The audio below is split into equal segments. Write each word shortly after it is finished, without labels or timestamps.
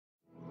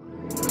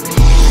Today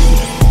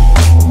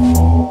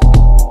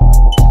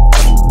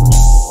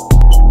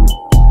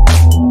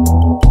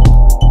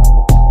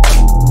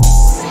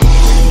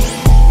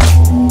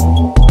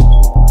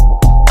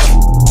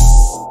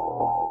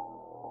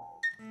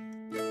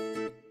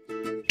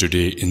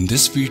in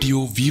this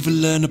video we will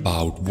learn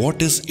about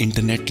what is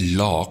Internet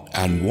Lock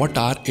and what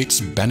are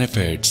its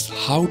benefits,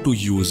 how to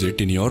use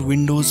it in your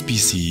Windows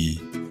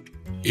PC.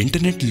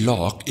 Internet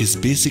Lock is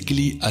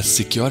basically a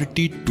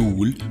security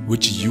tool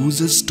which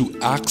uses to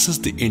access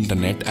the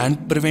internet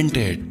and prevent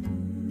it.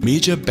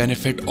 Major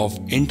benefit of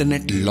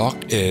Internet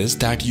Lock is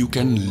that you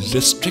can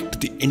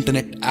restrict the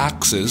internet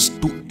access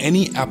to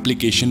any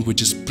application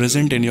which is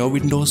present in your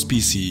Windows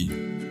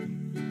PC.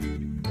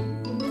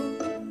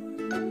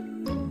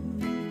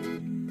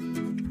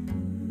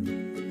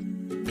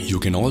 You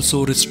can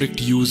also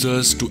restrict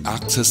users to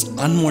access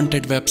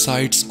unwanted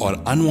websites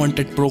or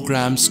unwanted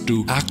programs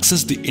to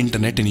access the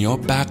internet in your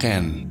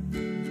backend.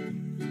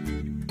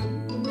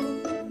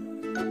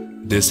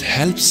 This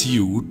helps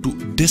you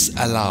to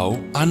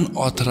disallow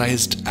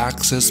unauthorized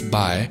access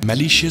by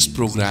malicious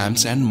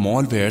programs and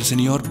malwares in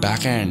your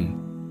backend.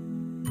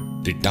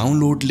 The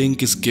download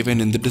link is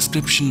given in the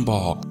description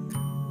box.